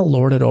 not in a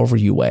lord it over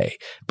you way,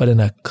 but in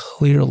a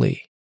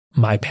clearly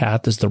my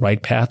path is the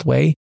right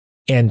pathway.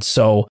 And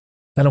so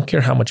I don't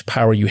care how much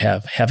power you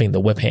have having the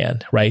whip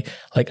hand, right?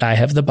 Like I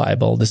have the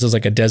Bible. This is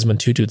like a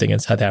Desmond Tutu thing in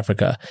South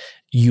Africa.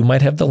 You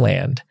might have the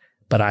land,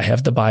 but I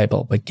have the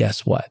Bible. But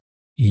guess what?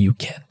 You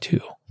can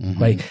too,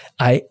 right?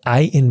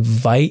 I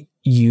invite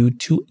you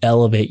to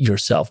elevate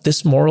yourself.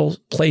 This moral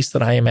place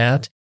that I am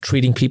at,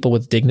 treating people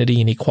with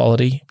dignity and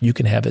equality, you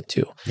can have it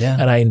too. Yeah.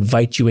 And I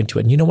invite you into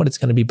it. And you know what? It's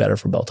going to be better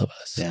for both of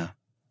us. Yeah,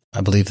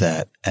 I believe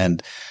that.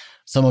 And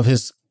some of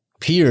his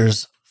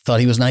peers thought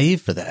he was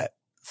naive for that,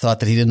 thought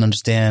that he didn't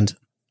understand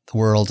the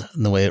world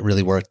and the way it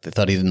really worked. They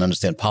thought he didn't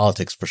understand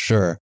politics for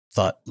sure.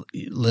 Thought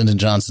Lyndon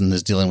Johnson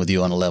is dealing with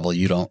you on a level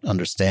you don't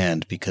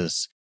understand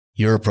because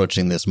you're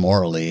approaching this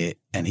morally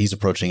and he's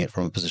approaching it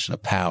from a position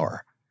of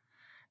power.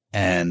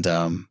 And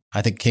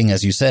I think King,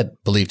 as you said,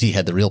 believed he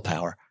had the real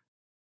power.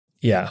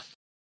 Yeah.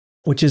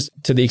 Which is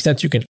to the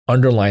extent you can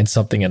underline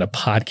something in a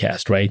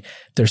podcast, right?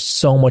 There's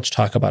so much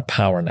talk about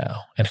power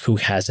now and who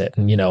has it.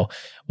 And,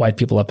 white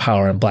people have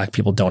power and Black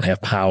people don't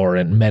have power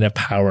and men have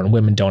power and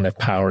women don't have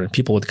power and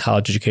people with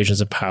college educations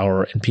have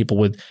power and people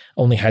with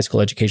only high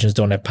school educations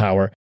don't have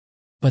power.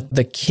 But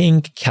the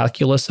King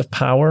calculus of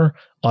power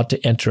ought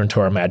to enter into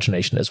our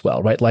imagination as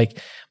well, right? Like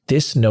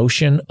this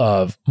notion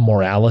of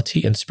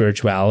morality and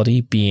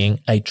spirituality being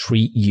I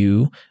treat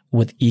you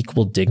with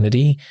equal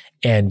dignity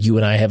and you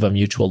and I have a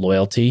mutual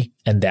loyalty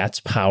and that's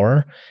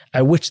power.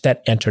 I wish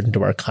that entered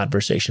into our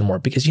conversation more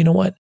because you know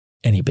what?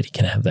 Anybody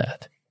can have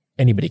that.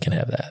 Anybody can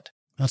have that.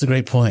 That's a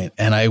great point.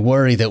 And I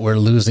worry that we're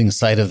losing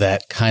sight of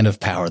that kind of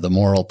power, the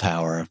moral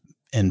power,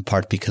 in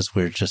part because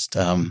we're just,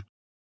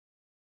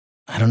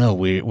 I don't know,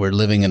 we're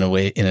living in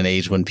an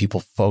age when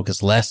people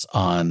focus less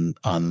on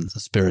the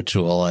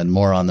spiritual and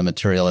more on the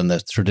material, and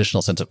the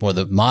traditional sense of, or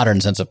the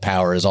modern sense of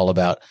power is all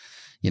about,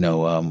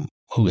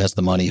 who has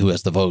the money, who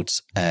has the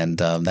votes. And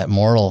that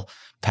moral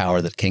power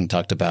that King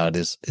talked about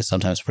is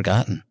sometimes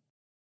forgotten.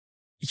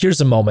 Here's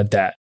a moment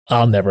that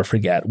I'll never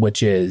forget,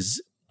 which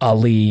is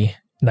Ali,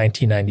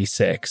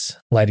 1996,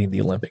 lighting the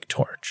Olympic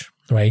torch,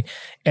 right?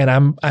 And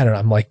I'm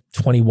like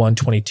 21,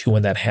 22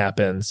 when that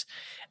happens.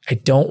 I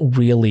don't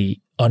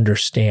really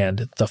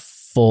understand the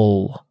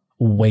full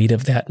weight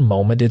of that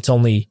moment. It's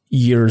only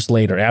years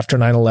later, after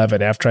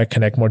 9/11, after I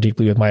connect more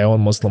deeply with my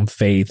own Muslim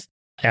faith,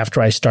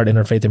 after I start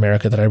Interfaith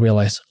America, that I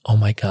realize, oh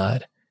my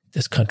God,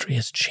 this country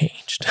has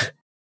changed,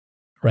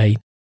 right?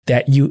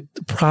 That you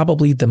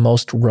probably the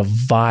most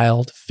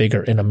reviled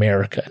figure in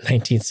America in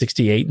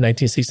 1968,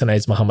 1969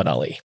 is Muhammad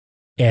Ali.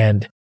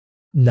 And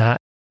not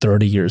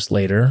 30 years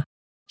later,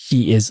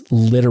 he is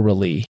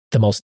literally the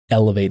most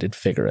elevated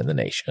figure in the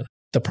nation.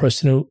 The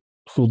person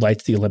who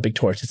lights the Olympic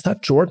torch, it's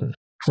not Jordan,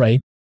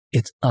 right?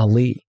 It's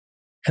Ali.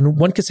 And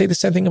one could say the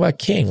same thing about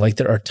King. Like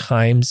there are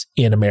times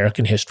in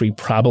American history,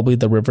 probably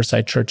the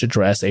Riverside Church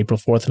Address, April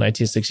 4th,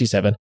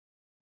 1967,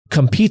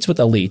 competes with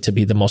Ali to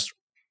be the most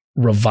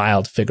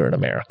reviled figure in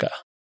America.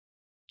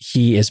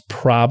 He is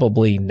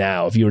probably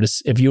now, if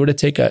you were to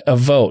take a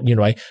vote,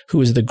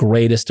 who is the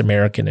greatest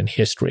American in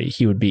history,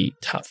 he would be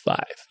top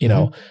 5.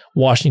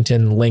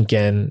 Washington,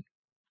 Lincoln,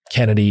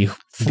 Kennedy.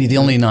 He'd be the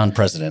only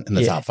non-president in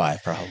the top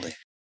 5, probably.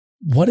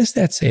 What does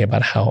that say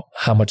about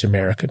how much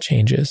America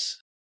changes?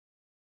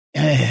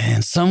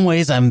 In some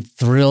ways, I'm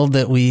thrilled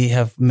that we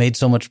have made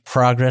so much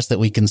progress that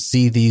we can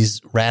see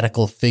these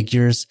radical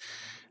figures,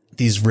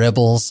 these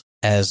rebels,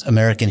 as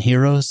American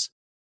heroes.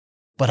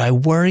 But I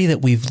worry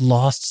that we've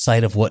lost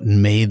sight of what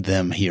made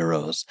them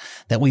heroes,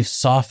 that we've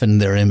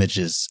softened their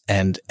images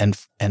and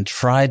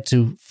tried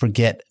to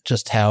forget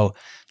just how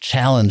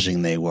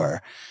challenging they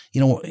were.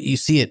 You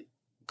see it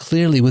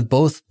clearly with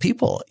both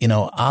people.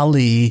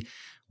 Ali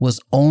was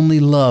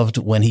only loved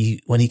when he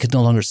could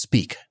no longer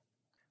speak,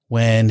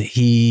 when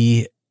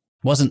he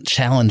wasn't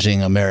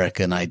challenging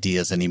American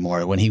ideas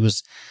anymore, when he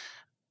was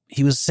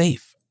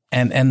safe.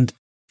 And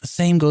the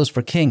same goes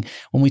for King.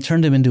 When we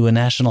turned him into a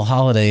national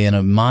holiday and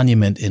a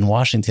monument in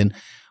Washington,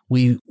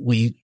 we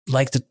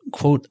like to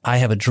quote "I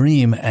Have a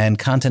Dream" and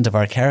content of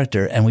our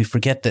character, and we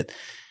forget that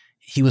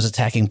he was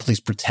attacking police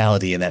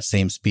brutality in that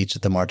same speech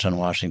at the March on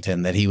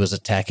Washington, that he was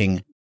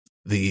attacking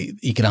the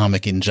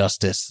economic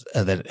injustice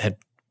that had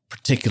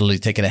particularly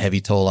taken a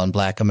heavy toll on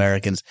Black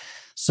Americans.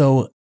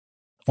 So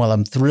while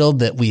I'm thrilled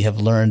that we have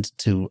learned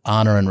to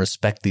honor and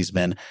respect these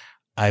men,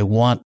 I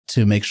want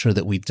to make sure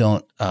that we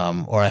don't,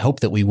 or I hope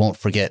that we won't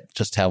forget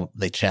just how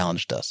they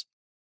challenged us.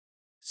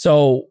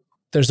 So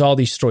there's all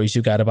these stories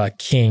you got about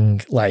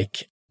King,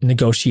 like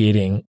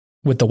negotiating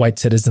with the White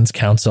Citizens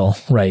Council,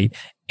 right?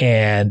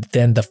 And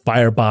then the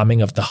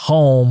firebombing of the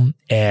home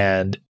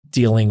and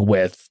dealing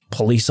with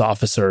police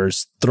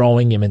officers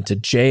throwing him into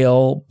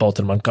jail, both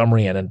in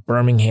Montgomery and in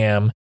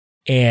Birmingham.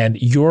 And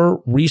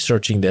you're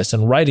researching this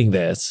and writing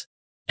this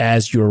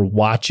as you're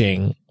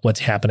watching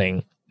what's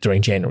happening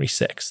during January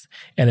 6th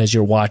and as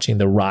you're watching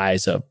the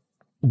rise of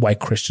white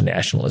Christian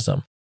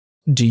nationalism.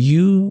 Do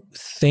you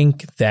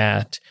think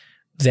that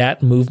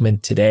that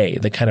movement today,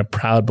 the kind of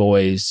Proud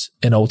Boys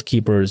and Oath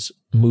Keepers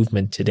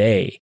movement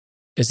today,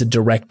 is a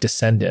direct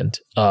descendant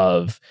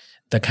of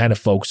the kind of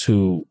folks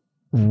who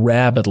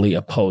rabidly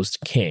opposed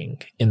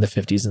King in the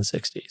 50s and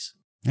 60s?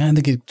 I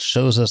think it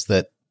shows us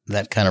that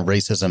that kind of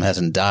racism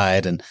hasn't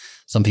died. And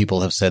some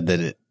people have said that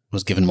it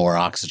was given more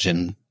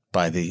oxygen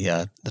by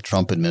the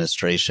Trump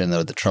administration,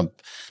 or the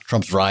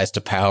Trump's rise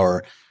to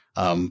power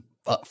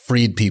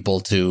freed people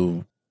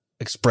to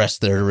express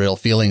their real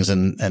feelings,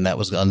 and that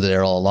was under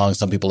there all along.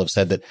 Some people have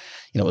said that,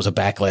 it was a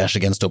backlash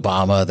against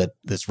Obama, that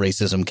this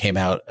racism came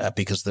out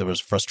because there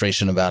was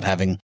frustration about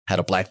having had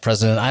a Black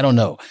president. I don't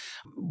know.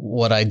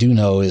 What I do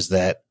know is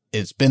that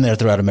it's been there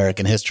throughout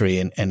American history,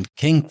 and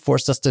King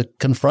forced us to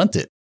confront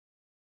it.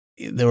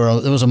 There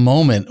was a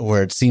moment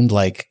where it seemed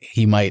like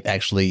he might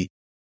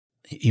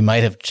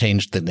have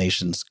changed the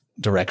nation's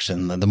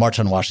direction. The March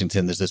on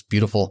Washington, there's this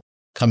beautiful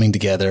coming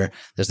together.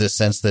 There's this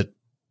sense that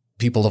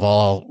people of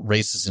all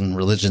races and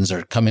religions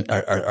are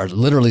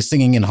literally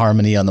singing in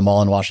harmony on the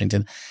Mall in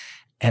Washington.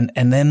 And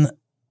then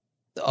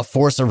a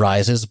force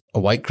arises, a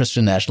white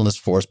Christian nationalist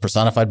force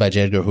personified by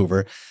J. Edgar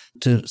Hoover,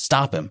 to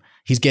stop him.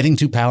 He's getting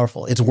too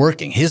powerful. It's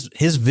working. His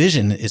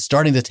vision is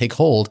starting to take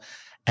hold,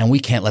 and we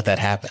can't let that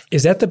happen.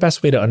 Is that the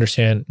best way to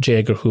understand J.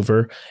 Edgar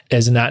Hoover,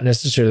 as not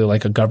necessarily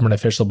like a government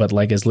official, but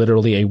like as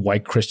literally a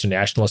white Christian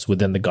nationalist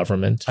within the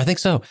government? I think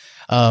so.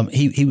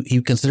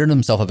 He considered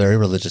himself a very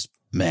religious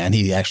man.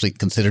 He actually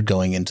considered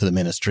going into the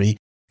ministry,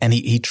 and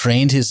he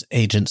trained his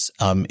agents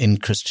in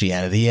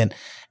Christianity,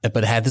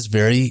 but had this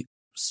very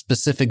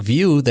specific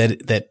view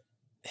that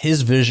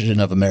his vision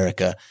of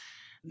America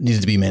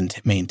needed to be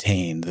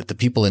maintained, that the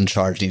people in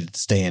charge needed to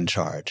stay in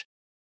charge.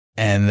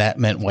 And that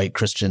meant white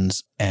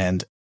Christians.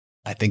 And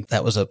I think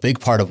that was a big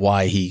part of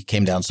why he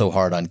came down so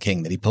hard on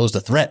King, that he posed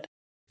a threat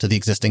to the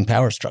existing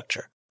power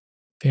structure.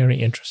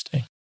 Very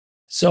interesting.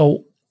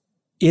 So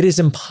it is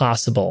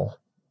impossible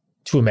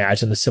to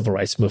imagine the civil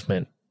rights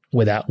movement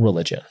without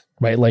religion,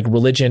 right? Like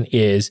religion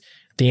is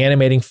the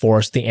animating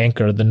force, the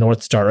anchor, the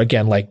North Star.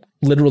 Again, like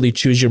literally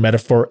choose your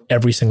metaphor,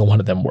 every single one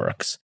of them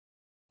works.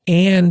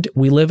 And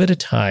we live at a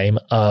time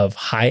of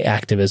high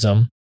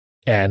activism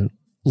and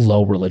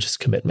low religious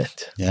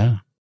commitment. Yeah.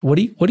 What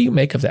do you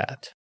make of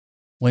that?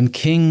 When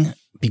King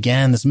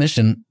began this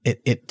mission,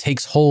 it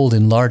takes hold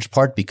in large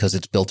part because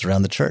it's built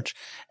around the church.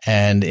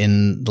 And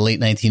in the late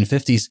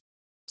 1950s,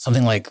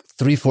 something like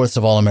 3/4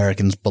 of all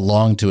Americans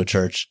belonged to a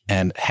church,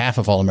 and half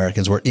of all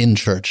Americans were in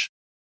church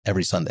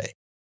every Sunday.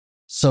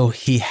 So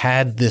he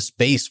had this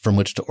base from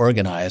which to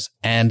organize,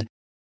 and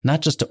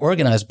not just to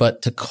organize,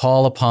 but to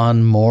call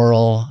upon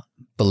moral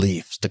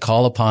beliefs, to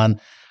call upon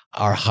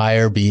our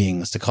higher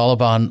beings, to call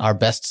upon our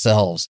best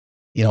selves.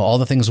 All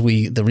the things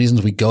the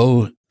reasons we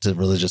go to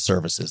religious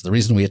services, the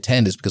reason we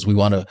attend is because we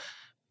want to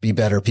be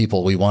better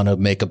people. We want to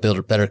make a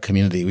better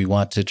community. We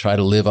want to try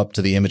to live up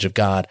to the image of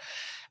God.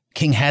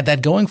 King had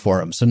that going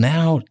for him. So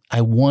now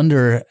I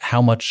wonder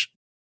how much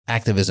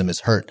activism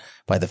is hurt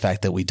by the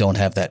fact that we don't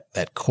have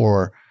that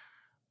core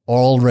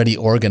already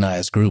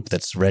organized group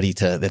that's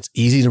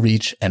easy to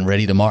reach and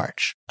ready to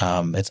march.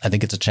 I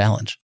think it's a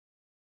challenge.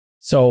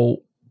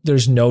 So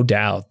there's no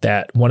doubt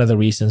that one of the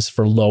reasons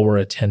for lower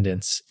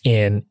attendance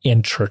in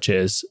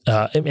churches,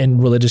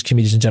 in religious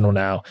communities in general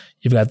now,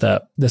 you've got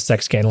the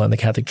sex scandal in the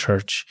Catholic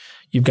Church.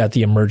 You've got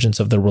the emergence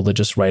of the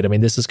religious right. I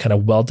mean, this is kind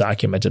of well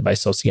documented by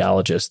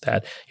sociologists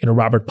that,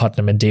 Robert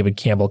Putnam and David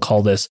Campbell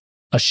call this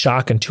a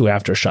shock and two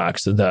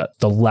aftershocks.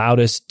 The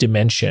loudest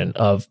dimension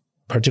of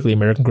particularly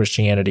American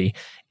Christianity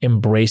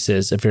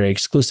embraces a very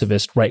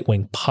exclusivist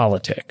right-wing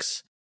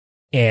politics.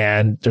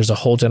 And there's a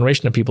whole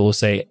generation of people who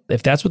say,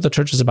 if that's what the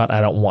church is about, I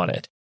don't want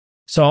it.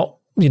 So,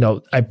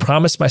 I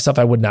promised myself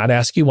I would not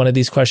ask you one of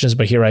these questions,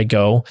 but here I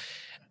go.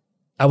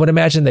 I would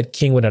imagine that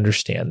King would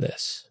understand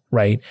this,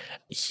 right?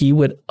 He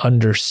would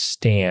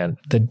understand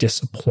the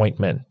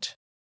disappointment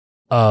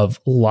of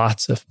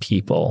lots of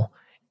people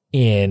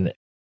in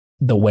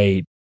the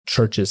way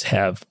churches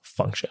have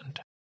functioned.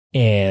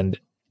 And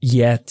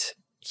yet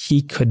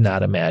he could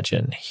not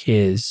imagine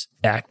his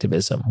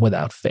activism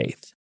without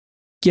faith.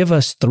 Give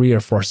us 3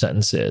 or 4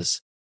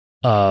 sentences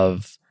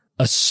of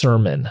a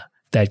sermon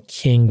that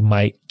King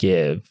might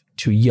give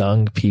to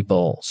young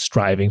people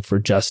striving for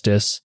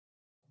justice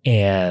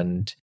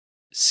and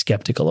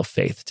skeptical of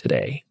faith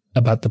today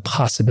about the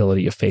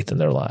possibility of faith in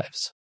their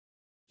lives.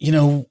 You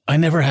know, I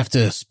never have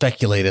to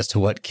speculate as to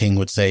what King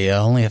would say. I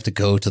only have to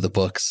go to the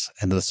books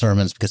and to the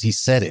sermons because he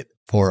said it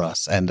for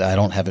us and I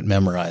don't have it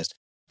memorized.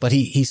 But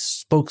he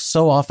spoke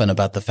so often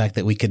about the fact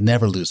that we could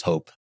never lose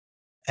hope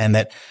and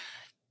that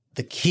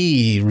the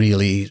key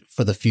really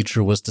for the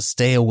future was to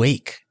stay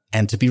awake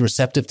and to be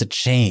receptive to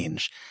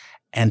change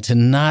and to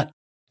not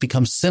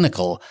become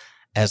cynical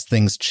as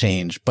things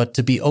change, but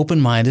to be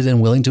open-minded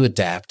and willing to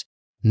adapt,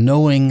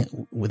 knowing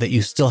that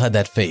you still had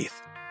that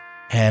faith.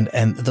 And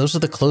those are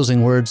the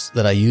closing words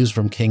that I use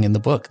from King in the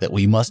book, that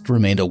we must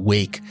remain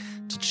awake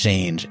to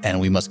change and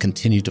we must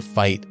continue to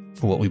fight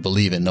for what we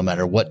believe in, no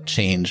matter what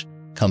change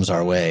comes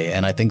our way.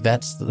 And I think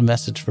that's the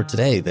message for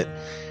today, that,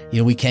 you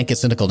know, we can't get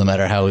cynical no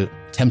matter how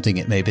tempting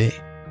it may be.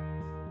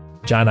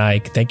 John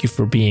Ike, thank you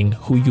for being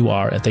who you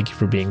are, and thank you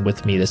for being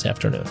with me this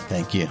afternoon.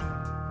 Thank you.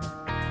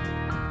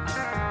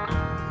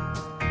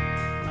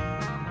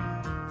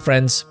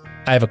 Friends,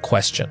 I have a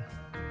question,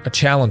 a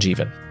challenge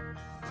even.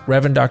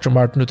 Reverend Dr.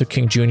 Martin Luther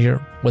King Jr.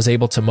 was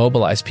able to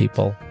mobilize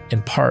people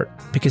in part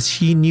because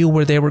he knew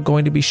where they were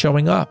going to be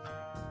showing up,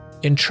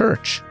 in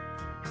church.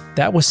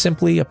 That was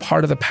simply a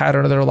part of the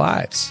pattern of their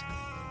lives.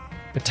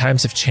 But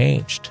times have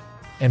changed,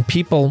 and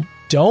people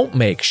don't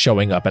make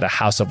showing up at a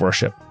house of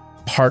worship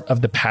part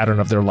of the pattern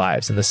of their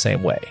lives in the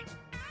same way.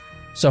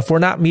 So if we're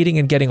not meeting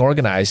and getting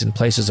organized in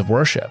places of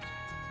worship,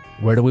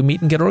 where do we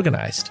meet and get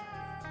organized?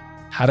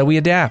 How do we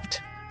adapt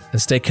and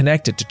stay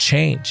connected to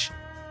change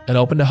and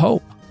open to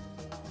hope?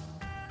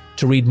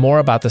 To read more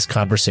about this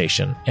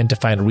conversation and to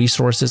find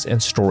resources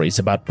and stories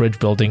about bridge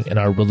building in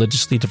our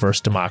religiously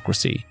diverse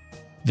democracy,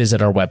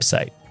 visit our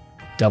website,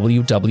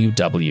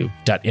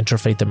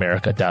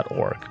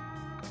 www.interfaithamerica.org.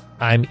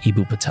 I'm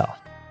Eboo Patel.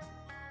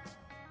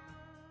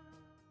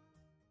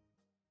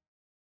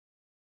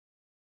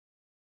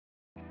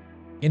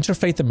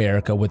 Interfaith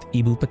America with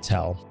Eboo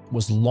Patel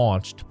was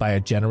launched by a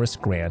generous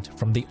grant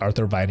from the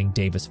Arthur Vining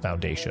Davis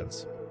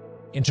Foundations.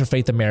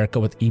 Interfaith America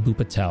with Eboo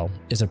Patel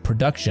is a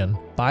production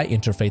by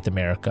Interfaith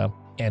America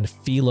and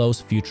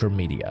Philos Future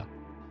Media.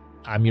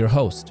 I'm your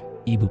host,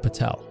 Eboo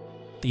Patel.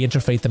 The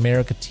Interfaith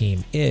America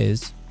team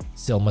is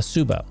Silma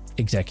Suba,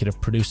 executive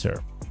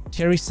producer,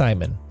 Terry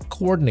Simon,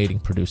 coordinating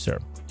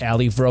producer,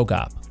 Ali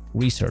Vrogop,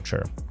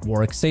 researcher,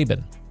 Warwick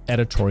Sabin,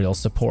 editorial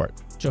support,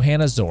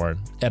 Johanna Zorn,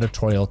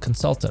 editorial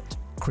consultant,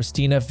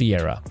 Christina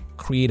Vieira,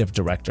 creative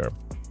director,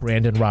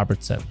 Brandon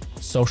Robertson,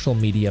 social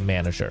media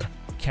manager,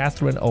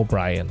 Catherine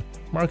O'Brien,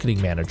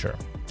 marketing manager,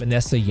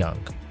 Vanessa Young,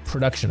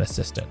 production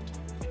assistant.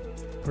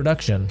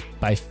 Production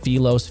by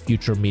Philos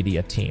Future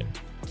Media team,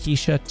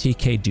 Keisha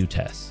TK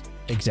Dutes,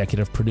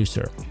 executive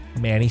producer,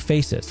 Manny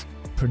Faces,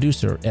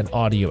 producer and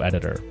audio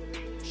editor.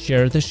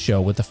 Share this show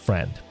with a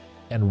friend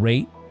and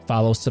rate,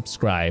 follow,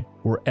 subscribe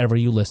wherever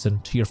you listen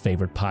to your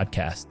favorite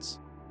podcasts.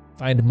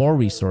 Find more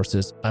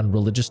resources on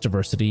religious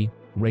diversity,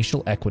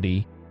 racial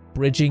equity,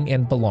 bridging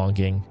and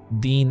belonging,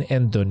 Deen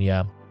and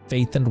Dunya,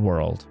 faith and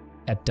world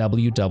at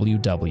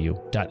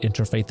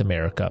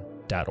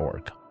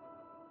www.interfaithamerica.org.